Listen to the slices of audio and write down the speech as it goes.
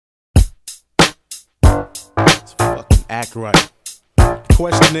Ackrite.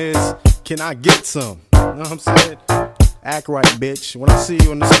 Question is, can I get some? You know what I'm saying? Act right, bitch. When I see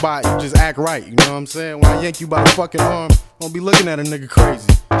you in the spot, you just act right. You know what I'm saying? When I yank you by the fucking arm, don't be looking at a nigga crazy.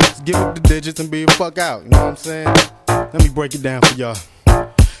 Just give it the digits and be the fuck out. You know what I'm saying? Let me break it down for y'all.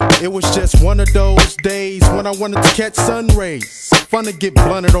 It was just one of those days when I wanted to catch sun rays. Fun to get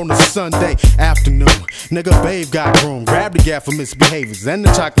blunted on a Sunday afternoon. Nigga babe got groomed, grabbed the gap for misbehaviors and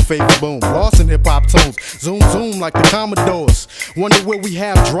the chocolate favor boom. Lost in hip hop tones, zoom zoom like the Commodores. Wonder where we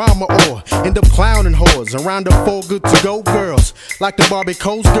have drama or end up clowning whores around the four good to go girls, like the Barbie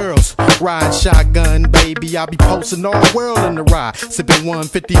Coast girls. Riding shotgun, baby, I be posting all the world in the ride. Sipping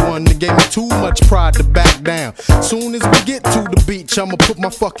 151 that gave me too much pride to back down. Soon as we get to the beach, I'ma put my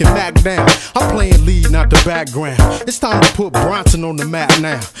fucking Mac down. I'm playing lead, not the background. It's time to put Bronson on the map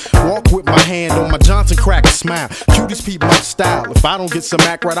now. Walk with my hand on my Johnson crack and smile. Cuties peep my style. If I don't get some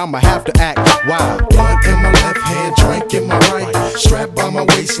act right, I'ma have to act wild. Blunt in my left hand, drink in my right. Strapped by my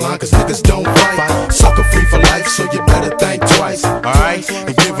waistline, cause niggas don't fight. Sucker free for life, so you better think twice. Alright,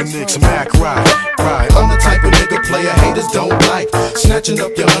 and give a nigga some act right. I'm the type of nigga player haters don't like. Snatching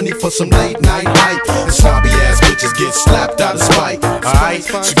up your honey for some late night hype. And snobby ass bitches get slapped out of spite. Alright,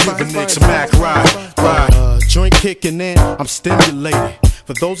 so give a nigga some act right. Joint kicking in, I'm stimulated.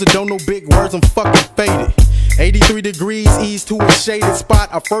 For those that don't know big words, I'm fucking faded. 83 degrees east to a shaded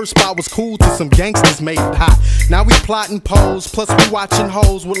spot. Our first spot was cool till some gangsters made it hot. Now we plotting pose, plus we watching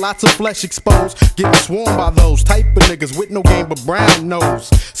hoes with lots of flesh exposed. Getting swarmed by those type of niggas with no game but brown nose.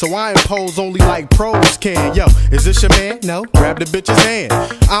 So I impose only like pros can. Yo, is this your man? No, grab the bitch's hand.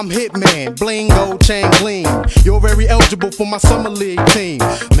 I'm Hittman, bling, gold chain gleam. You're very eligible for my summer league team.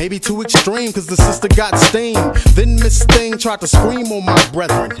 Maybe too extreme cause the sister got steam. Then Miss Thing tried to scream on my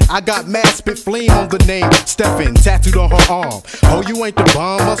brethren. I got mad spit fleam on the name Stephen tattooed on her arm. Oh, you ain't the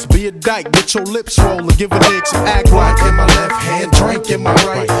bomb, must be a dyke. Get your lips swollen, give a nigga some act right. In my left hand, drink in my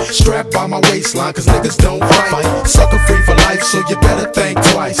right. Strapped by my waistline, cause niggas don't fight. Sucker free for life, so you better think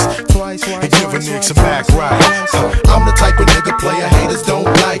twice. And give a nigga some act right. I'm the type of nigga player haters don't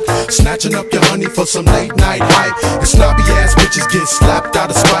like. Snatching up your honey for some late night hype. And snobby ass bitches get slapped out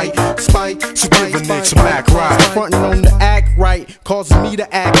of spite. So give a nigga some act right. Frontin' on the act right causes me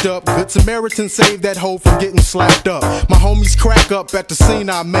to act up. Good Samaritan saved that hoe from getting slapped up. My homies crack up at the scene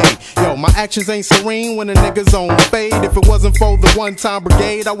I made. Yo, my actions ain't serene when a nigga's on fade. If it wasn't for the one-time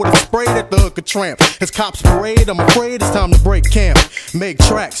brigade, I would've sprayed at the hooker tramp. As cops parade, I'm afraid it's time to break camp. Make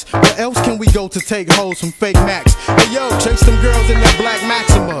tracks. Where else can we go to take hoes from fake Macs? Hey yo, chase them girls in that black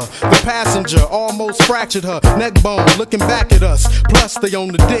Maxima. The passenger almost fractured her neck bone, looking back at us. Plus they on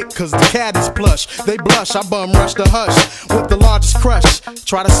the dick cause the cat is plush. They blush, I bum rush the hush with the largest crush.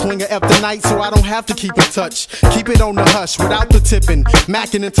 Try to swing her after night so I don't have to keep in touch. Keep it on the hush without the tipping.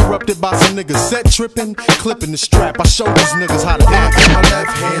 Mackin' interrupted by some niggas set tripping. Clipping the strap, I show these niggas how to act. In my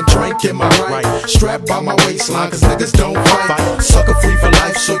left hand, drink in my right. Strapped by my waistline, cause niggas don't fight. Sucker free for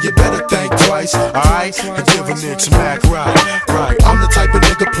life, so you better think twice. Alright, and give a nigga some act right. I'm the type of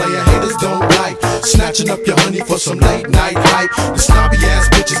nigga player haters don't like. Snatching up your honey for some late night hype. The snobby ass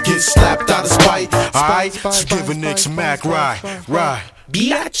bitches get slapped out of spite. Alright, so give a nigga some act right.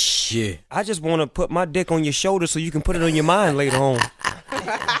 Biatch. Yeah, I just wanna put my dick on your shoulder so you can put it on your mind later on.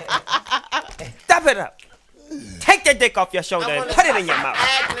 Stop it up. Take that dick off your shoulder and put it in your mouth.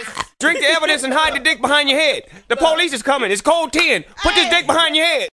 Drink the evidence and hide the dick behind your head. The police is coming. It's code 10. Put this dick behind your head.